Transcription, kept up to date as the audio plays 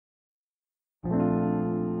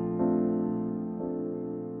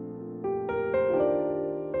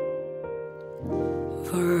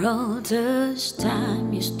For all this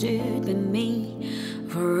time you stood with me,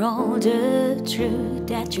 for all the truth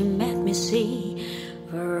that you made me see,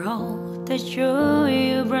 for all the joy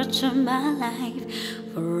you brought to my life,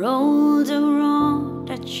 for all the wrong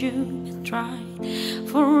that you had tried,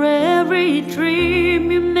 for every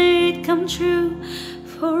dream you made come true,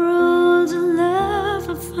 for all the love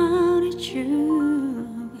I found in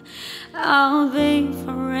you, I'll be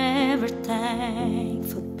forever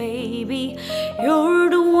thankful, baby. You're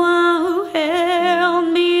the one who held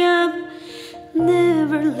me up,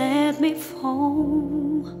 never let me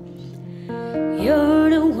fall. You're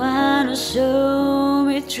the one who saw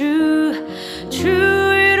me through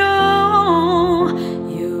it all.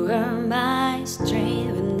 You were my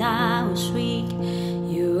strength when I was weak.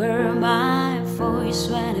 You were my voice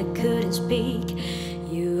when I couldn't speak.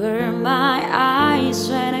 You were my eyes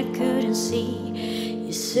when I couldn't see.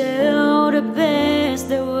 You saw the best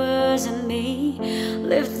there was in me,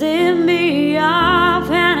 lifted me up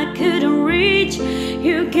when I couldn't reach.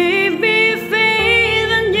 You gave me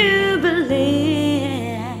faith and you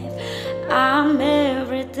believe I'm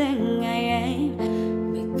everything I am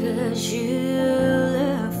because you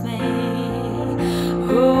love me.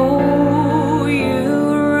 Oh, you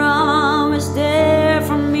were always there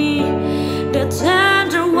for me. The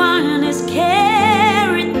tender one has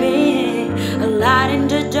carried me, a light in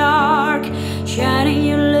the dark, shining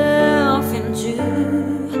your love into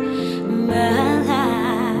my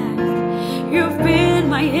life. You've been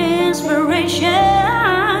my inspiration.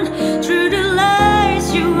 Through the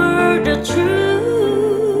lies you were the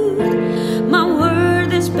truth. My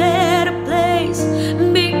world is better place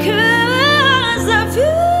because of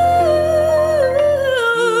you.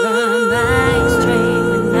 You were my strength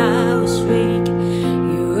when I was weak.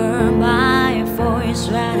 You were my voice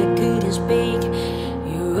when I couldn't speak.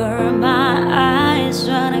 You were my eyes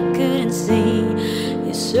when I couldn't see.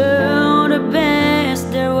 You saw the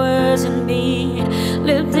best there was in me,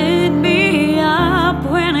 lifted me up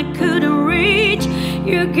when I couldn't reach.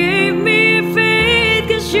 You gave me faith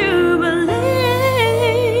cause you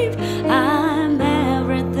believe I'm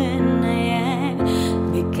everything I am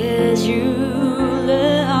because you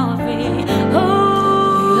love me. Oh,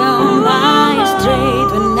 you were my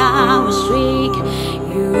strength when I was weak.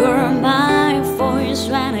 You were my voice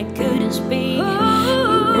when I couldn't speak. You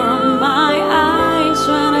were my eyes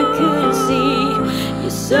when I couldn't see. You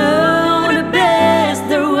saw the best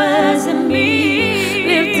there was in me,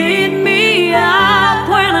 lifted me up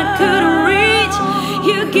when I couldn't reach.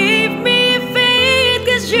 You gave me faith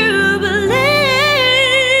cause you believe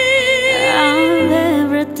I'm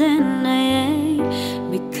everything I am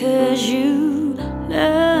because you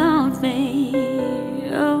love me.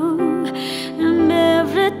 Oh, I'm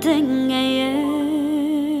everything I am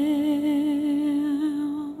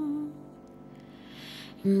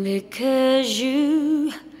because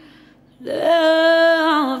you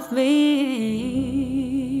love me.